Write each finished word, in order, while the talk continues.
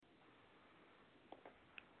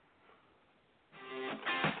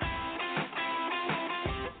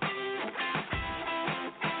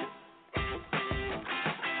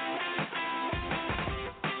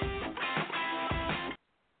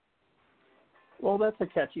Well, that's a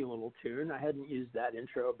catchy little tune. I hadn't used that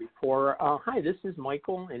intro before. Hi, this is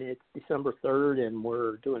Michael, and it's December 3rd, and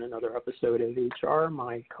we're doing another episode of HR.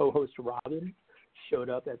 My co-host, Robin, showed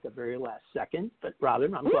up at the very last second. But,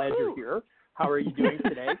 Robin, I'm glad you're here. How are you doing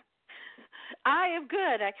today? I am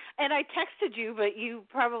good. I texted you, but you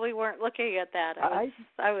probably weren't looking at that. I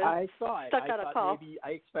saw it. Stuck on a call. Maybe I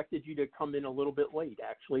expected you to come in a little bit late,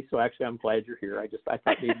 actually. So actually, I'm glad you're here. I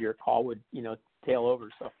thought maybe your call would, tail over.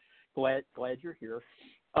 So glad you're here.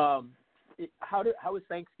 How was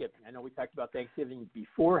Thanksgiving? I know we talked about Thanksgiving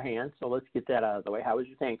beforehand, so let's get that out of the way. How was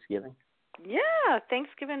your Thanksgiving? Yeah,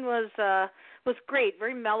 Thanksgiving was great.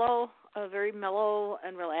 Very mellow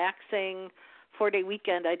and relaxing. 4-day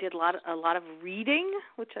weekend. I did a lot of reading,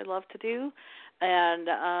 which I love to do, and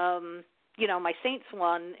my Saints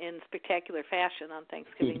won in spectacular fashion on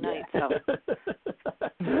Thanksgiving night. So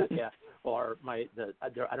yeah. Or I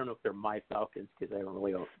don't know if they're my Falcons because I don't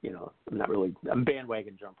really, I'm a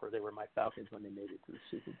bandwagon jumper. They were my Falcons when they made it to the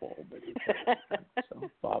Super Bowl, but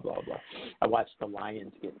so blah blah blah. I watched the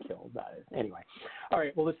Lions get killed. Anyway, all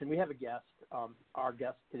right. Well, listen, we have a guest. Our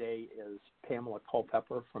guest today is Pamela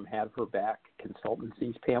Culpepper from Have Her Back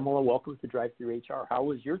Consultancies. Pamela, welcome to Drive Through HR. How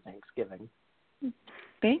was your Thanksgiving?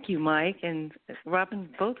 Thank you, Mike, and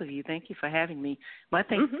Robin, both of you. Thank you for having me. My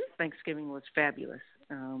Thanksgiving was fabulous.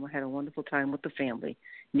 I had a wonderful time with the family.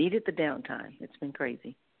 Needed the downtime. It's been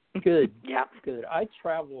crazy. Good. Yeah. Good. I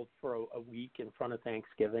traveled for a week in front of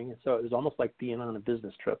Thanksgiving, and so it was almost like being on a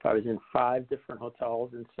business trip. I was in 5 different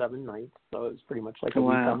hotels in 7 nights, so it was pretty much like a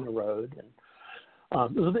week on the road. And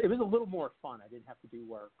it was a little more fun. I didn't have to do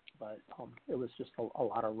work, but it was just a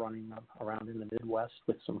lot of running around in the Midwest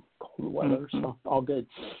with some cold weather, so all good.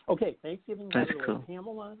 Okay, Thanksgiving. That's cool.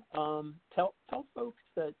 Pamela, tell folks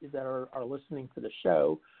that are listening to the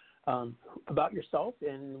show about yourself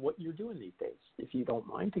and what you're doing these days, if you don't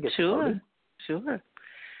mind, to get started. Sure.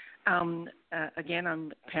 Again,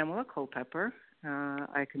 I'm Pamela Culpepper.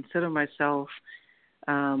 I consider myself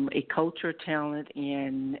a culture, talent,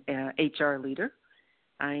 and HR leader.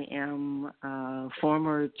 I am a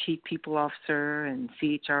former chief people officer and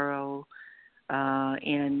CHRO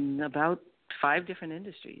in about 5 different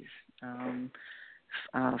industries,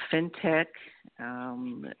 fintech,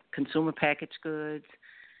 consumer packaged goods,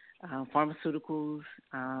 pharmaceuticals,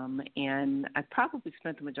 and I probably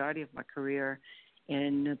spent the majority of my career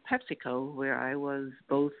in PepsiCo, where I was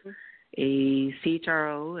both a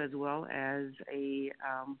CHRO as well as a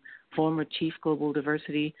former chief global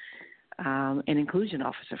diversity and inclusion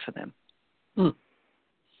officer for them. So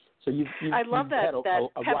I love that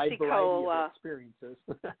wide variety PepsiCo of experiences.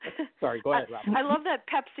 Sorry, go ahead, Robin. I love that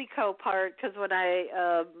PepsiCo part because when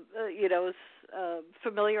I was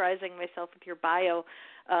familiarizing myself with your bio,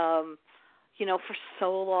 for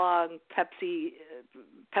so long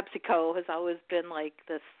PepsiCo has always been like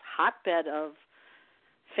this hotbed of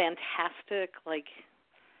fantastic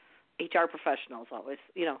HR professionals always,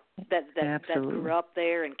 that grew up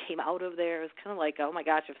there and came out of there. It was kind of like, oh my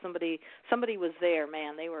gosh, if somebody was there,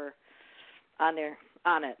 man, they were on it.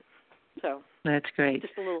 So that's great.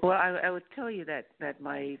 Just a little. Well, I would tell you that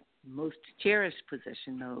my most cherished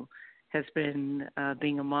position, though, has been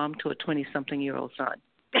being a mom to a 20-something-year-old son.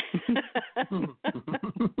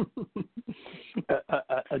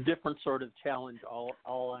 a different sort of challenge, all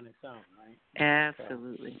on its own, right?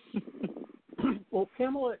 Absolutely. Well,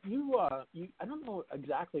 Pamela, you I don't know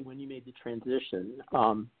exactly when you made the transition,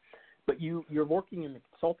 but you're working in the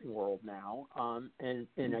consulting world now, and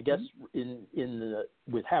I guess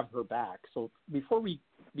with Have Her Back. So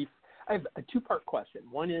I have a 2-part question.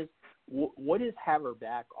 One is, what is Have Her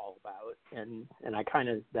Back all about? And I kind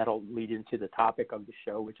of, that'll lead into the topic of the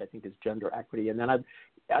show, which I think is gender equity. And then I'd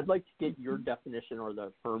like to get your definition or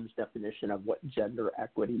the firm's definition of what gender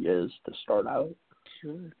equity is to start out.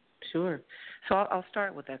 Sure. So I'll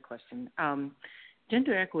start with that question.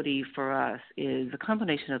 Gender equity for us is a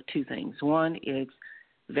combination of 2 things. One, it's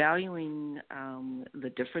valuing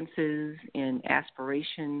the differences in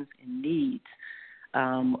aspirations and needs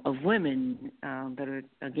of women that are,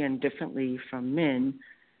 again, differently from men,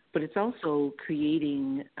 but it's also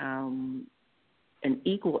creating an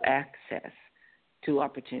equal access to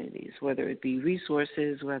opportunities, whether it be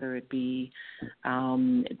resources, whether it be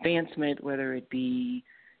advancement, whether it be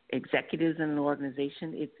executives in an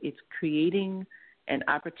organization. It's creating an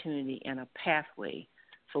opportunity and a pathway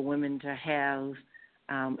for women to have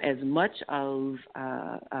as much of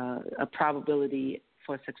a probability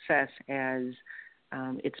for success as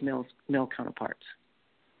its male counterparts.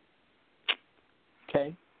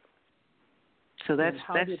 Okay. So that's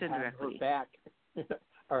gender equity. Back.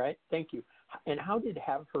 All right, thank you. And how did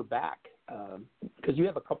Have Her Back? Because you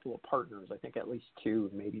have a couple of partners, I think at least two,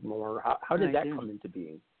 maybe more. How did that come into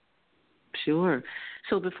being? Sure.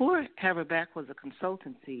 So before Have Her Back was a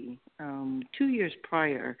consultancy, 2 years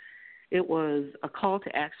prior, it was a call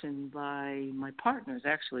to action by my partners,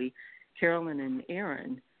 actually, Carolyn and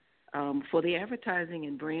Aaron, for the advertising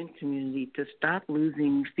and brand community to stop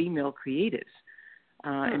losing female creatives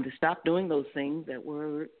and to stop doing those things that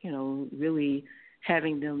were, really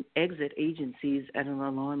having them exit agencies at an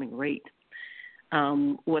alarming rate.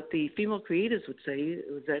 What the female creatives would say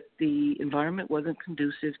was that the environment wasn't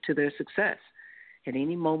conducive to their success. At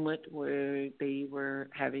any moment where they were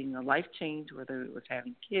having a life change, whether it was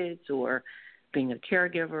having kids or being a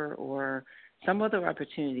caregiver or some other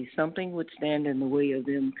opportunity, something would stand in the way of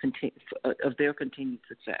them of their continued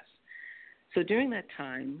success. So during that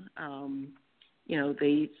time,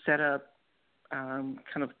 they set up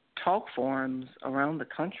kind of talk forums around the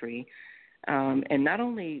country. And not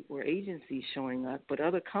only were agencies showing up, but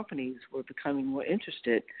other companies were becoming more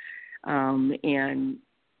interested and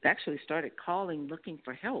actually started calling, looking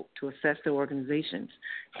for help to assess their organizations,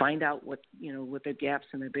 find out what their gaps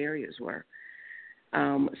and their barriers were.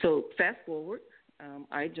 So fast forward,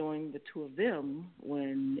 I joined the two of them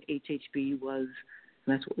when HHB was,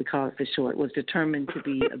 and that's what we call it for short, was determined to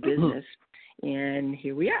be a business, and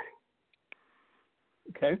here we are.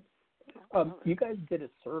 Okay. You guys did a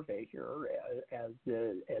survey here as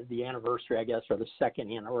the anniversary, I guess, or the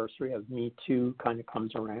second anniversary of Me Too kind of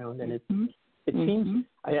comes around, and it seems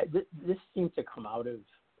this seems to come out of,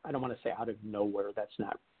 I don't want to say out of nowhere. That's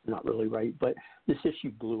not really right, but this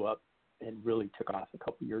issue blew up and really took off a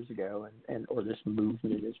couple years ago, and or this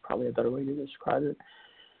movement is probably a better way to describe it,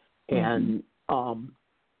 and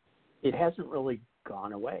it hasn't really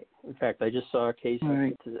gone away. In fact, I just saw a case,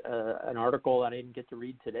 an article that I didn't get to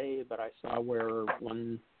read today, but I saw where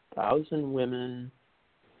 1,000 women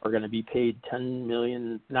are going to be paid $10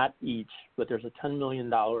 million, not each, but there's a $10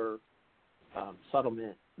 million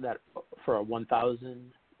settlement that for a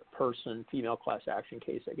 1,000-person female class action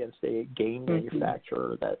case against a game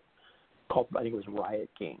manufacturer that called, I think it was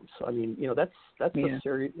Riot Games. So I mean, that's a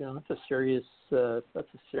serious, that's a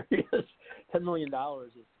serious $10 million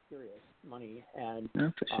is serious money. And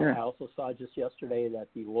I also saw just yesterday that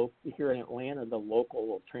here in Atlanta, the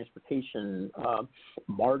local transportation,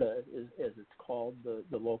 MARTA, as it's called,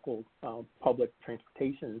 the local public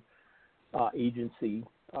transportation agency,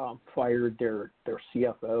 fired their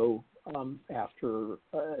CFO after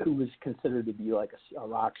who was considered to be like a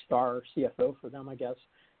rock star CFO for them, I guess.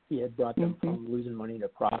 He had brought them from losing money to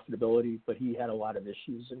profitability, but he had a lot of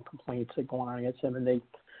issues and complaints that going on against him, and they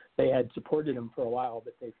had supported him for a while,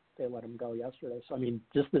 but they let him go yesterday. So I mean,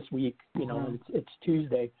 just this week, it's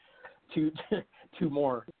Tuesday, two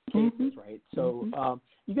more cases, right? So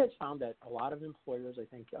you guys found that a lot of employers, I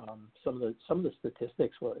think, some of the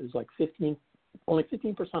statistics is like only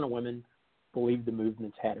 15% of women believe the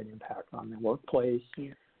movement's had an impact on their workplace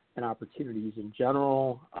and opportunities in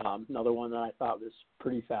general. Another one that I thought was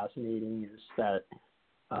pretty fascinating is that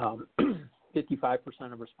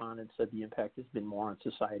 55% of respondents said the impact has been more on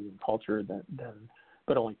society and culture than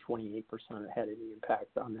but only 28% had any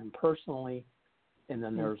impact on them personally. And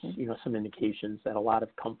then there's some indications that a lot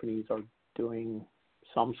of companies are doing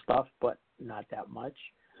some stuff, but not that much.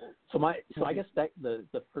 So I guess that the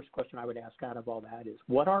first question I would ask out of all that is,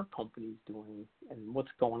 what are companies doing and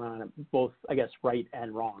what's going on, both, I guess, right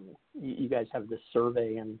and wrong? You guys have this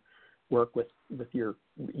survey and work with your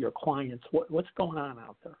clients. What's going on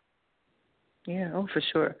out there? Yeah, for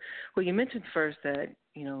sure. Well, you mentioned first that,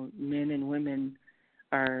 men and women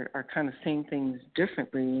are kind of seeing things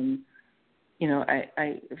differently. And,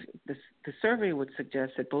 the survey would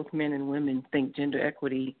suggest that both men and women think gender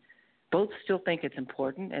equity, both still think it's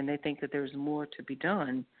important, and they think that there's more to be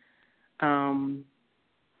done.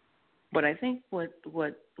 But I think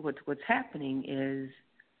what's happening is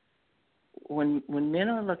when men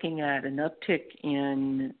are looking at an uptick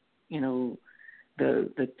in,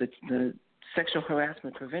 the sexual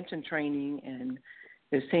harassment prevention training, and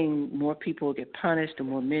they're seeing more people get punished and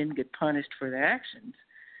more men get punished for their actions,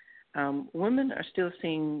 women are still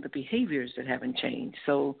seeing the behaviors that haven't changed.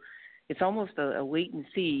 So it's almost a wait and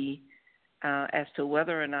see as to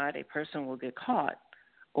whether or not a person will get caught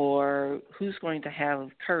or who's going to have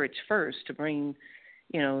courage first to bring,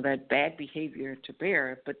 that bad behavior to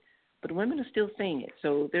bear. But women are still seeing it.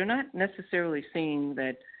 So they're not necessarily seeing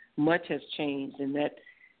that much has changed, and that,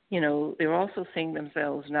 they're also seeing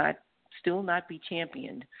themselves still not be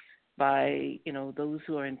championed by, those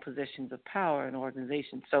who are in positions of power in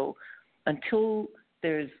organizations. So until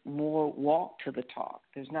there's more walk to the talk,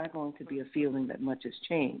 there's not going to be a feeling that much has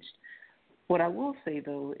changed. What I will say,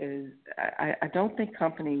 though, is I don't think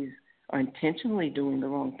companies are intentionally doing the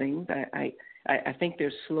wrong things. I think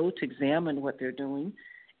they're slow to examine what they're doing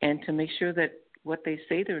and to make sure that what they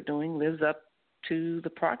say they're doing lives up to the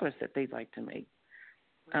progress that they'd like to make.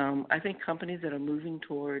 I think companies that are moving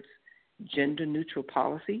towards gender-neutral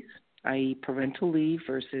policies, i.e. parental leave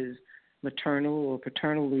versus maternal or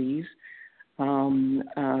paternal leaves,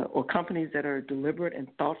 or companies that are deliberate and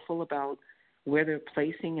thoughtful about where they're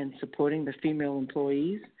placing and supporting the female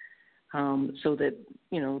employees, so that,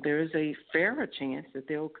 there is a fairer chance that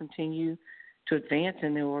they'll continue to advance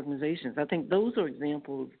in their organizations. I think those are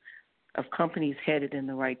examples of companies headed in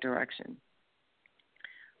the right direction.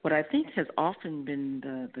 What I think has often been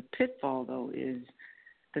the pitfall, though, is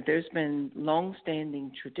that there's been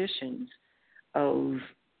longstanding traditions of,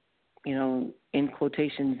 in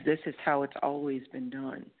quotations, this is how it's always been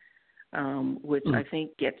done, which I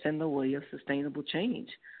think gets in the way of sustainable change.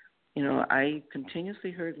 I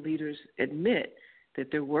continuously heard leaders admit that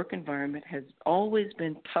their work environment has always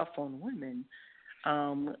been tough on women,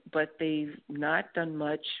 but they've not done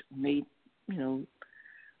much, made,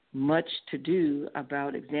 much to do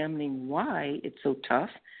about examining why it's so tough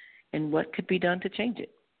and what could be done to change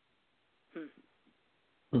it.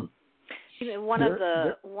 One of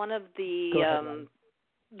the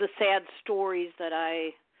sad stories that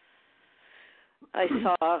I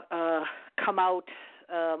saw come out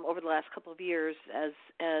over the last couple of years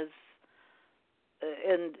and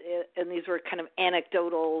these were kind of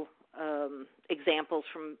anecdotal examples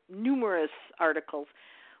from numerous articles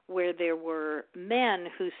where there were men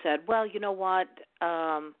who said, well, you know what,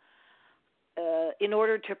 in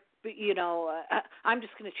order to, I'm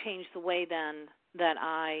just going to change the way then that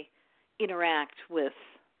I interact with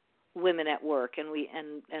women at work. And we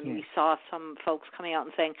saw some folks coming out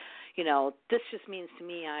and saying, this just means to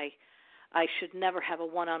me I should never have a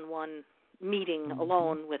one-on-one meeting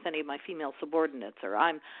alone with any of my female subordinates, or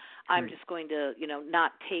I'm just going to,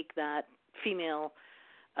 not take that female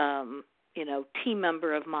team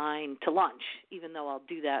member of mine to lunch, even though I'll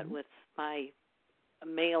do that with my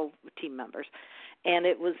male team members. And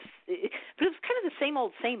but it was kind of the same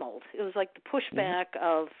old. It was like the pushback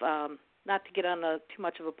of, not to get on too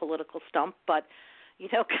much of a political stump, but,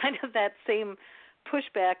 kind of that same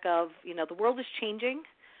pushback of, the world is changing,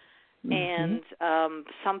 and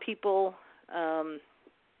some people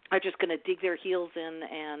are just going to dig their heels in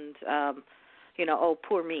and, oh,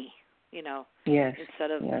 poor me.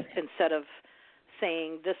 Instead of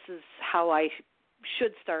saying this is how I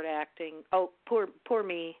should start acting. Oh, poor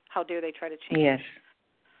me! How dare they try to change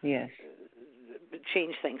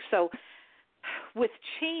things? So, with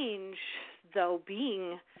change though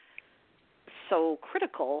being so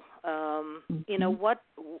critical,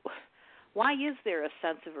 why is there a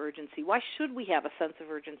sense of urgency? Why should we have a sense of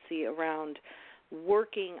urgency around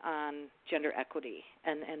working on gender equity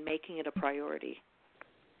and making it a priority?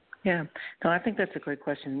 Yeah, no, I think that's a great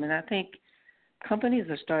question. I think companies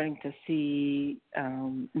are starting to see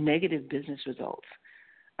negative business results.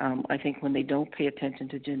 I think when they don't pay attention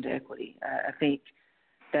to gender equity, I think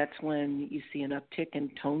that's when you see an uptick in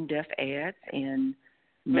tone-deaf ads and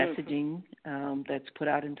messaging that's put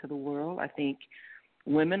out into the world. I think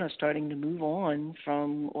women are starting to move on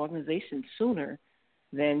from organizations sooner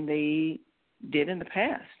than they did in the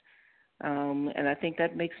past. And I think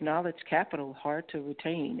that makes knowledge capital hard to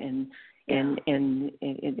retain. And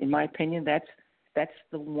in my opinion, that's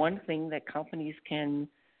the one thing that companies can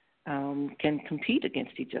compete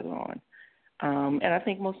against each other on. And I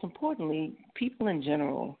think most importantly, people in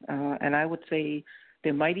general, and I would say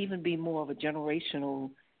there might even be more of a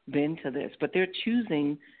generational bend to this, but they're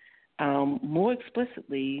choosing more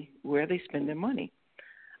explicitly where they spend their money.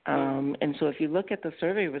 And so if you look at the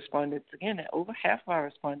survey respondents, again, over half of our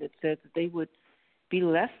respondents said that they would be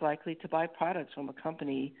less likely to buy products from a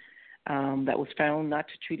company that was found not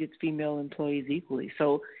to treat its female employees equally.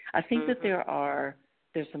 So I think that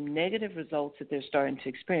there's some negative results that they're starting to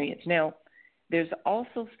experience. Now, there's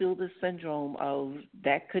also still this syndrome of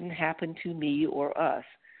that couldn't happen to me or us.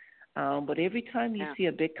 But every time you see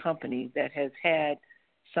a big company that has had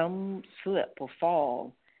some slip or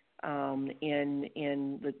fall in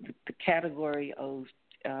the category of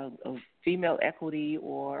female equity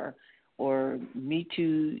or Me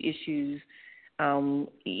Too issues,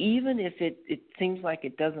 even if it seems like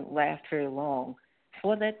it doesn't last very long,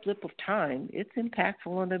 for that blip of time, it's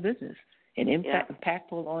impactful on their business and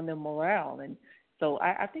impactful on their morale. And so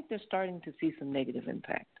I think they're starting to see some negative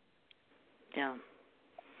impact. Yeah.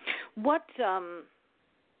 What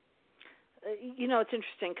it's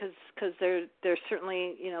interesting because there's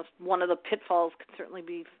certainly, one of the pitfalls could certainly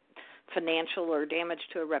be financial or damage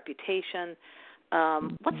to a reputation.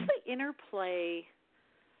 What's the interplay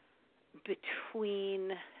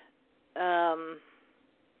between, and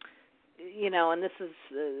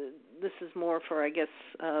this is more for, I guess,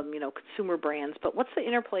 consumer brands, but what's the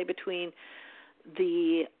interplay between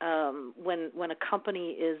the when a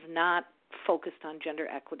company is not focused on gender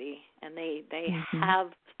equity and they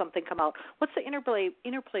have something come out? What's the interplay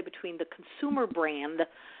between the consumer brand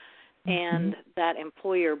and that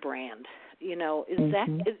employer brand?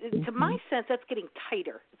 To my sense, that's getting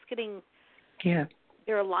tighter. It's getting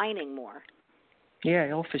they're aligning more.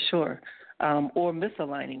 Yeah, for sure. Or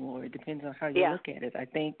misaligning more. It depends on how you look at it. I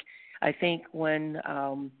think when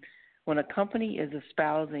a company is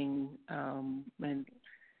espousing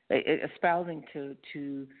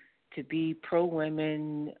to be pro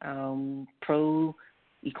women, pro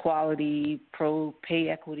equality, pro pay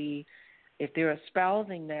equity, if they're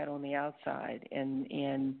espousing that on the outside and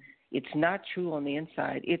it's not true on the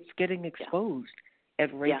inside, it's getting exposed at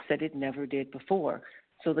rates that it never did before.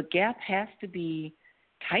 So the gap has to be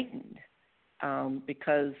tightened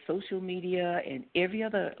because social media and every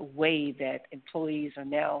other way that employees are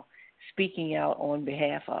now speaking out on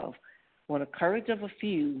behalf of, when the courage of a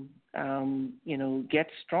few, gets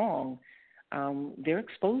strong, they're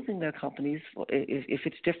exposing their companies if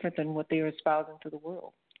it's different than what they are espousing to the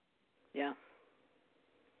world. Yeah.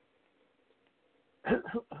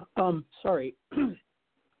 Sorry.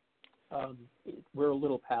 We're a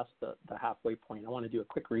little past the halfway point. I want to do a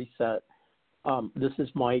quick reset. This is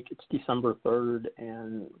Mike. It's December 3rd,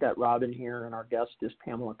 and got Robin here, and our guest is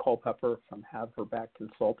Pamela Culpepper from Have Her Back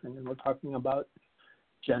Consulting, and we're talking about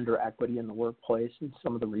gender equity in the workplace and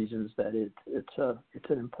some of the reasons that it's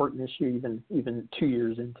an important issue even 2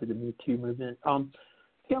 years into the Me Too movement.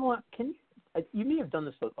 Pamela, you may have done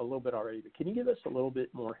this a little bit already, but can you give us a little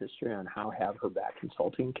bit more history on how Have Her Back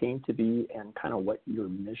Consulting came to be and kind of what your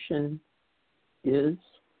mission is?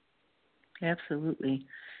 Absolutely.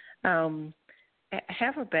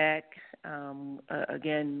 Have Her Back,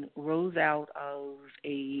 again, rose out of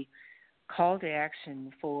a call to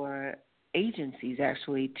action for agencies,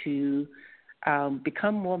 actually, to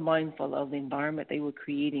become more mindful of the environment they were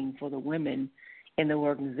creating for the women in the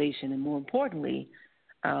organization, and more importantly,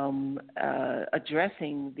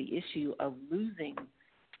 addressing the issue of losing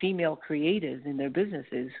female creatives in their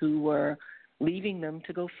businesses who were leaving them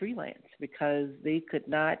to go freelance because they could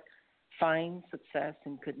not find success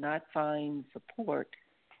and could not find support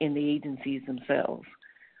in the agencies themselves.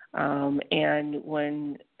 And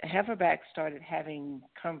when Have Her Back started having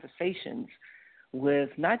conversations with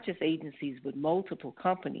not just agencies but multiple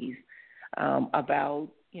companies about,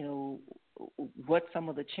 what some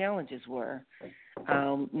of the challenges were,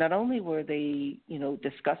 not only were they,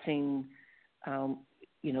 discussing,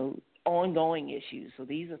 ongoing issues. So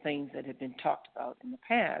these are things that had been talked about in the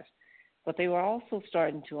past, but they were also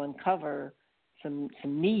starting to uncover some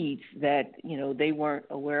needs that, they weren't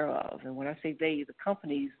aware of. And when I say they, the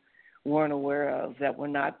companies weren't aware of, that were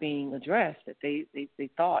not being addressed, that they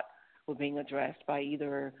thought were being addressed by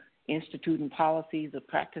either instituting policies or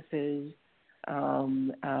practices,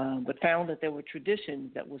 but found that there were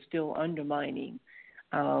traditions that were still undermining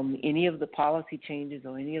any of the policy changes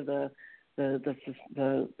or any of the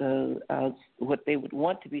what they would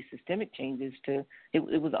want to be systemic changes to.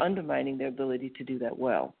 It was undermining their ability to do that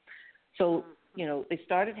well. So, they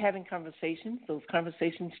started having conversations. Those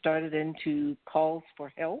conversations started into calls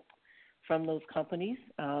for help from those companies.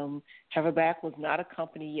 Have Her Back was not a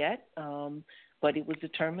company yet, but it was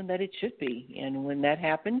determined that it should be. And when that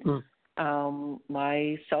happened,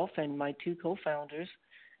 myself and my two co-founders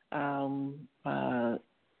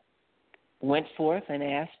went forth and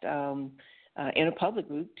asked in a public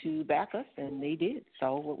group to back us, and they did.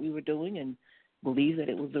 Saw what we were doing and believed that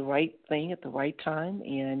it was the right thing at the right time,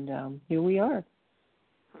 and here we are.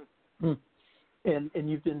 And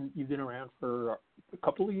you've been around for a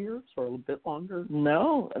couple of years or a little bit longer?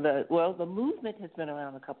 No, the movement has been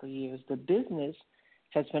around a couple of years. The business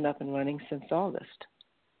has been up and running since August.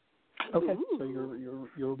 Okay, so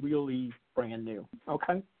you're really brand new.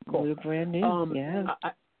 Okay, cool. We're brand new. Yeah.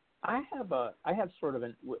 I have sort of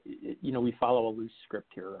we follow a loose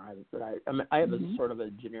script here. I have a sort of a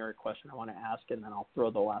generic question I want to ask, and then I'll throw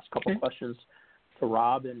the last couple of questions to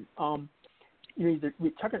Rob. And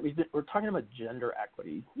we're talking about gender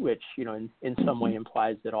equity, which in some way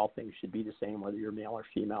implies that all things should be the same, whether you're male or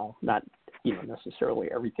female. Not necessarily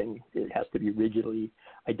everything it has to be rigidly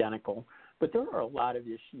identical, but there are a lot of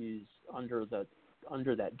issues under that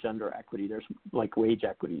gender equity. There's like wage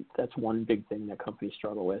equity. That's one big thing that companies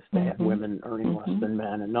struggle with. They have women earning less than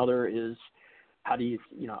men. Another is how do you,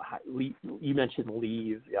 you mentioned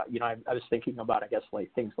leave. I was thinking about, I guess,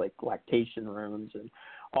 like things like lactation rooms and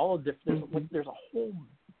all of different. There's a whole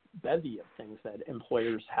bevy of things that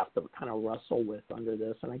employers have to kind of wrestle with under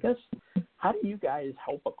this. And I guess, how do you guys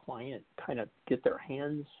help a client kind of get their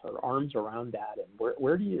hands or arms around that? And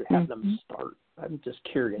where do you have them start? I'm just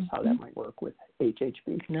curious how that might work with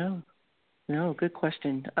HHB. No, good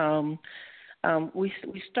question. We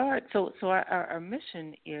start, so our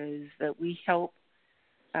mission is that we help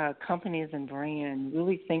companies and brands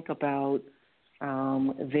really think about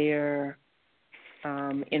their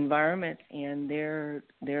environment and their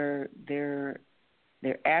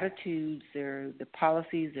attitudes, their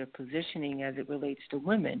policies, their positioning as it relates to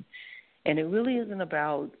women. And it really isn't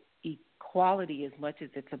about equality as much as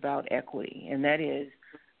it's about equity, and that is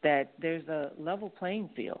that there's a level playing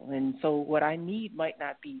field. And so what I need might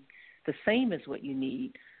not be the same as what you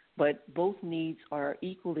need, but both needs are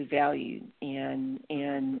equally valued and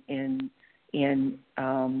attuned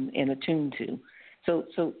to. So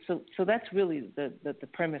that's really the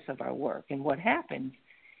premise of our work. And what happens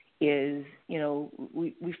is,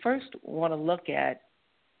 we first want to look at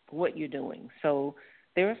what you're doing. So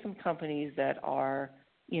there are some companies that are,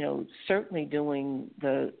 certainly doing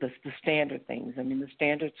the standard things. I mean, the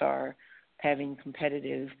standards are having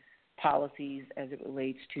competitive policies as it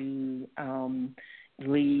relates to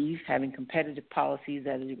leave, having competitive policies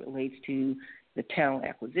as it relates to the talent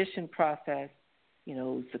acquisition process,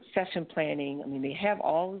 succession planning. I mean, they have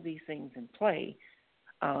all of these things in play.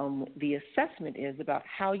 The assessment is about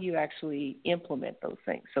how you actually implement those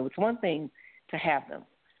things. So it's one thing to have them.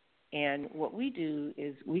 And what we do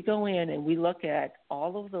is we go in and we look at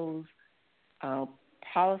all of those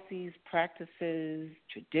policies, practices,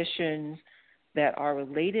 traditions that are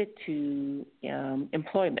related to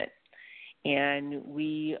employment. And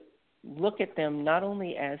we look at them not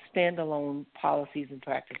only as standalone policies and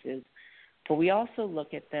practices, but we also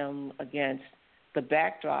look at them against the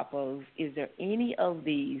backdrop of, is there any of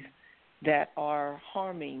these that are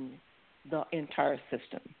harming the entire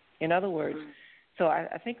system? In other words, so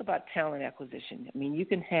I think about talent acquisition. I mean, you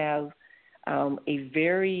can have a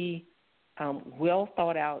very well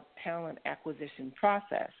thought out talent acquisition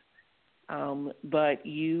process, but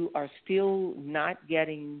you are still not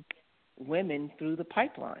getting women through the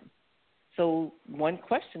pipeline. So one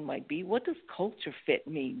question might be, what does culture fit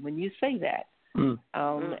mean when you say that?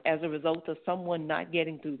 As a result of someone not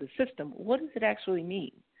getting through the system, what does it actually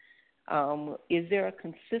mean? Is there a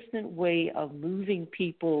consistent way of moving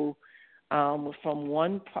people from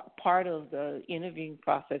one part of the interviewing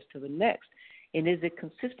process to the next? And is it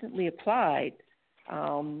consistently applied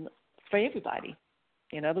for everybody?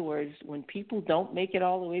 In other words, when people don't make it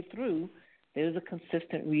all the way through, there's a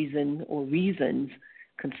consistent reason or reasons,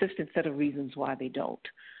 consistent set of reasons why they don't.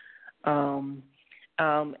 And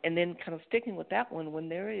then kind of sticking with that one, when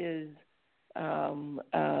there is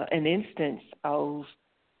an instance of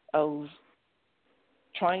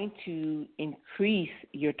trying to increase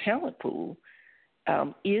your talent pool,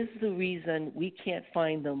 is the reason we can't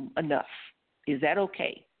find them enough? Is that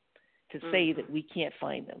okay to say that we can't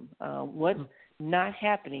find them? What's not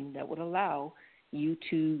happening that would allow you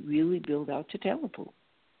to really build out your talent pool?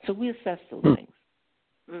 So we assess those things.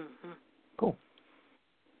 Cool.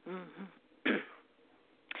 And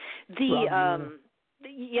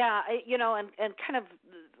kind of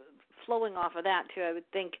flowing off of that too, I would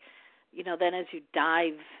think, then as you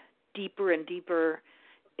dive deeper and deeper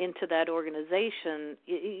into that organization,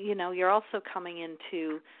 you're also coming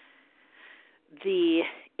into the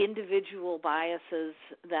individual biases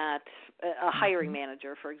that a hiring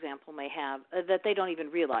manager, for example, may have that they don't even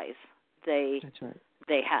realize they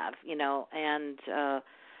have, and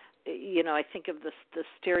I think of the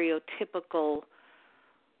stereotypical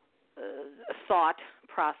thought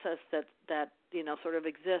process that sort of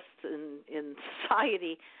exists in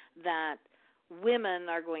society, that women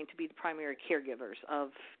are going to be the primary caregivers of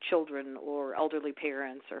children or elderly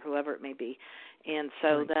parents or whoever it may be. And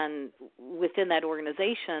so then within that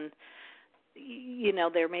organization,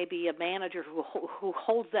 there may be a manager who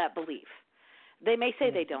holds that belief. They may say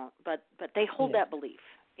they don't, but they hold that belief.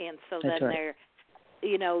 And so then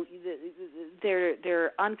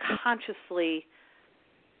they're unconsciously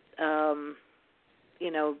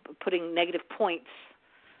putting negative points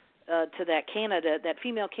to that candidate, that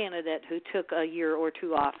female candidate who took a year or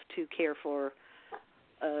two off to care for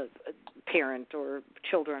a parent or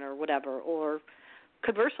children or whatever. Or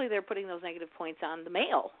conversely, they're putting those negative points on the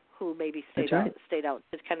male who maybe stayed out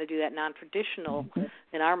to kind of do that non-traditional,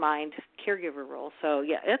 in our mind, caregiver role. So,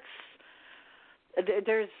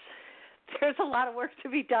 there's there's a lot of work to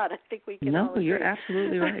be done. I think we can all agree. No, you're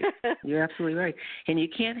absolutely right. You're absolutely right. And you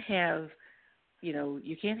can't have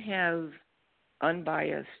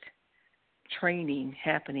unbiased training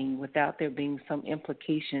happening without there being some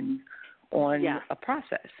implication on a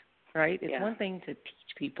process, right? It's one thing to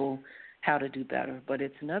teach people how to do better, but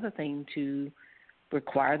it's another thing to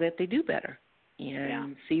require that they do better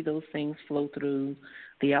and see those things flow through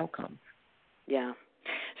the outcome. Yeah.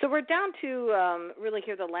 So we're down to really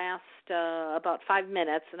here the last about 5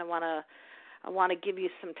 minutes, and I want to give you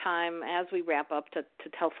some time as we wrap up to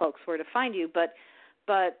tell folks where to find you. But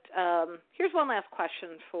here's one last question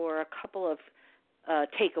for a couple of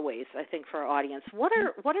takeaways, I think, for our audience. What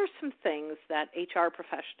are some things that HR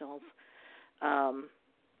professionals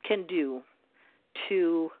can do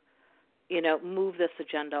to, move this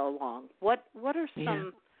agenda along? What are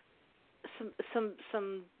some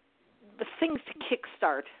the things to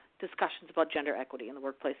kickstart discussions about gender equity in the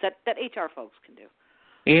workplace that HR folks can do?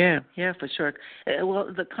 Yeah, for sure.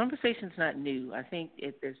 Well, the conversation's not new. I think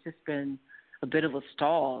there's just been a bit of a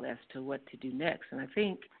stall as to what to do next. And I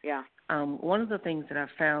think one of the things that I've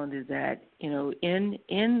found is that, in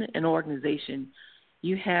an organization,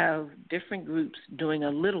 you have different groups doing a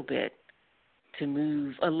little bit to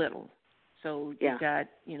move a little. So you've got,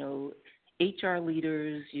 HR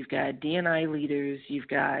leaders, you've got D&I leaders, you've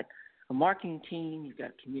got a marketing team, you've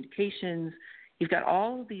got communications, you've got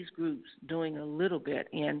all of these groups doing a little bit.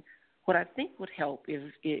 And what I think would help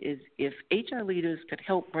is if HR leaders could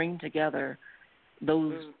help bring together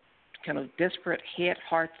those kind of disparate head,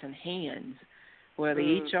 hearts, and hands, where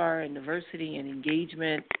the HR and diversity and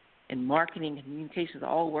engagement and marketing and communications are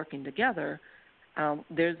all working together,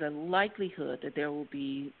 there's a likelihood that there will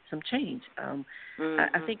be some change.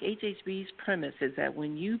 I think HHB's premise is that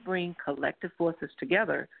when you bring collective forces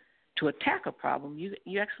together to attack a problem,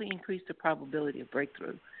 you actually increase the probability of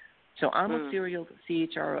breakthrough. So I'm a serial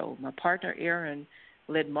CHRO. My partner, Erin,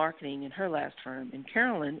 led marketing in her last firm, and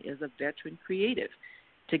Carolyn is a veteran creative.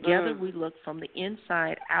 Together we look from the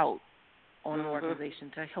inside out on an organization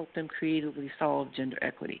to help them creatively solve gender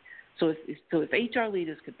equity. So if HR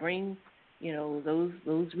leaders could bring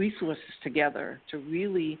those resources together to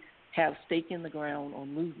really have stake in the ground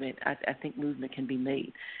on movement, I think movement can be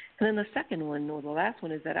made. And then the second one, or the last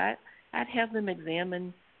one, is that I'd have them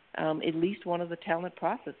examine at least one of the talent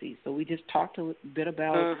processes. So we just talked a bit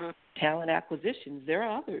about talent acquisitions. There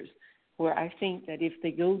are others where I think that if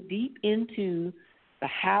they go deep into the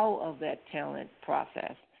how of that talent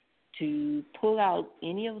process to pull out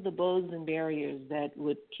any of the bugs and barriers that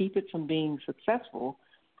would keep it from being successful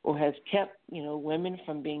or has kept, women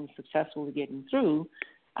from being successful to getting through,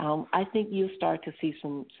 I think you'll start to see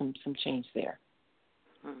some change there.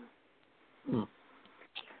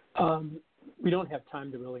 We don't have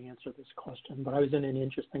time to really answer this question, but I was in an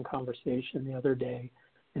interesting conversation the other day,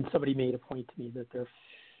 and somebody made a point to me that their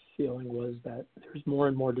feeling was that there's more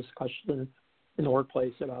and more discussion in the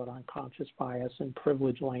workplace about unconscious bias and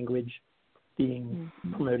privilege language being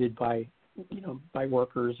promoted by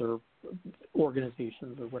workers or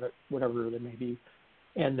organizations or whatever they may be,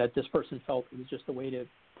 and that this person felt it was just a way to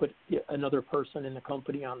put another person in the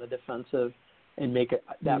company on the defensive and make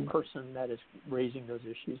that person that is raising those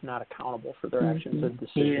issues not accountable for their actions and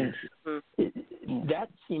decisions. That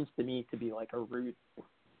seems to me to be like a root.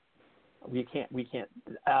 We can't.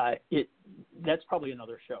 That's probably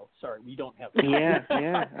another show. Sorry, we don't have time.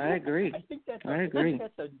 Yeah, I agree. I think that's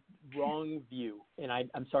a wrong view, and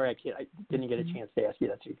I'm sorry I didn't get a chance to ask you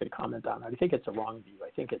that so you could comment on it. I think it's a wrong view.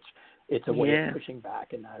 I think it's a way of pushing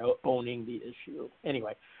back and not owning the issue.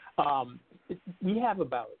 Anyway, we have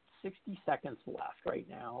about 60 seconds left right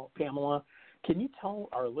now. Pamela, can you tell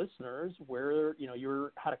our listeners where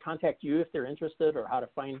how to contact you if they're interested, or how to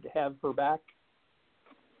Have Her Back?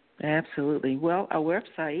 Absolutely. Well, our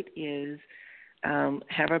website is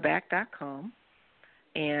haveherback.com,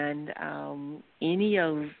 and any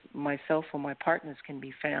of myself or my partners can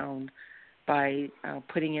be found by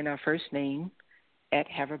putting in our first name at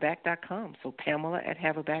haveherback.com. So Pamela at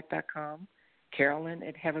haveherback.com, Carolyn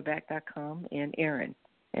at haveherback.com, and Erin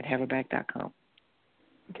at haveherback.com.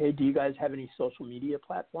 Okay. Do you guys have any social media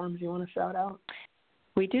platforms you want to shout out?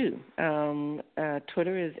 We do.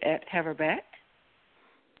 Twitter is at haveherback.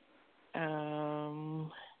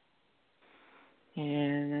 And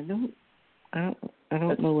I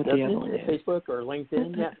don't know what the other one is. Facebook or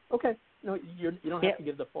LinkedIn? Yeah. Okay. No, you don't have to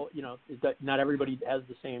give the full. Not everybody has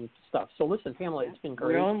the same stuff. So listen, Pamela, it's been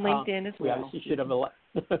great. We're on LinkedIn as well. We obviously should have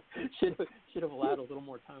allowed a little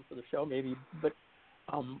more time for the show, maybe, but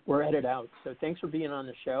we're headed out. So thanks for being on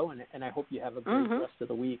the show, and I hope you have a great rest of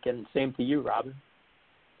the week. And same to you, Robin.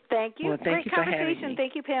 Thank you. Well, thank great you conversation.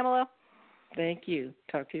 Thank you, Pamela. Thank you.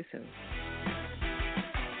 Talk to you soon.